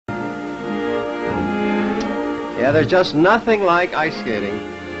Yeah, there's just nothing like ice skating.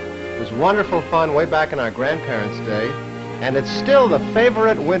 It was wonderful fun way back in our grandparents' day, and it's still the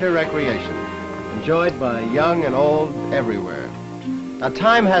favorite winter recreation, enjoyed by young and old everywhere. Now,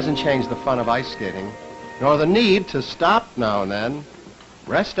 time hasn't changed the fun of ice skating, nor the need to stop now and then,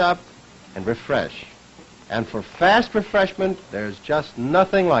 rest up, and refresh. And for fast refreshment, there's just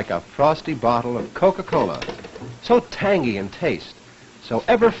nothing like a frosty bottle of Coca-Cola. So tangy in taste, so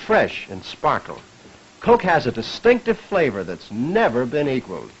ever fresh in sparkle. Coke has a distinctive flavor that's never been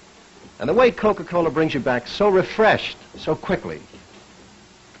equaled. And the way Coca-Cola brings you back so refreshed, so quickly.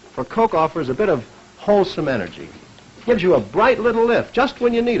 For Coke offers a bit of wholesome energy. Gives you a bright little lift just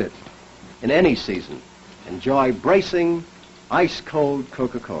when you need it. In any season, enjoy bracing, ice-cold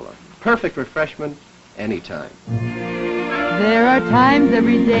Coca-Cola. Perfect refreshment anytime. There are times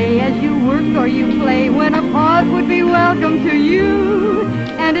every day as you work or you play when a pause would be welcome to you.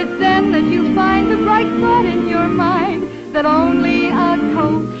 And it's then that you find the bright thought in your mind that only a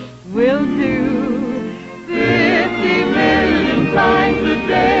Coke will do. 50 million times a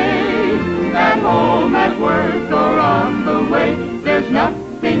day, at home, at work, or on the way, there's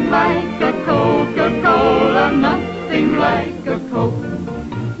nothing like a Coca-Cola, nothing like a Coke.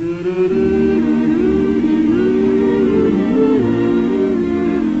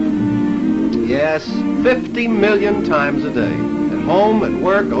 Yes, 50 million times a day, at home, at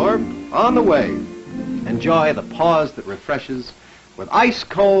work, or on the way. Enjoy the pause that refreshes with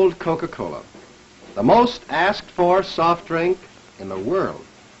ice-cold Coca-Cola, the most asked-for soft drink in the world.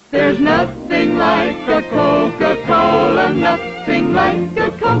 There's nothing like a Coca-Cola, nothing like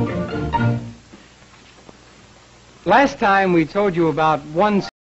a Coke. Last time we told you about one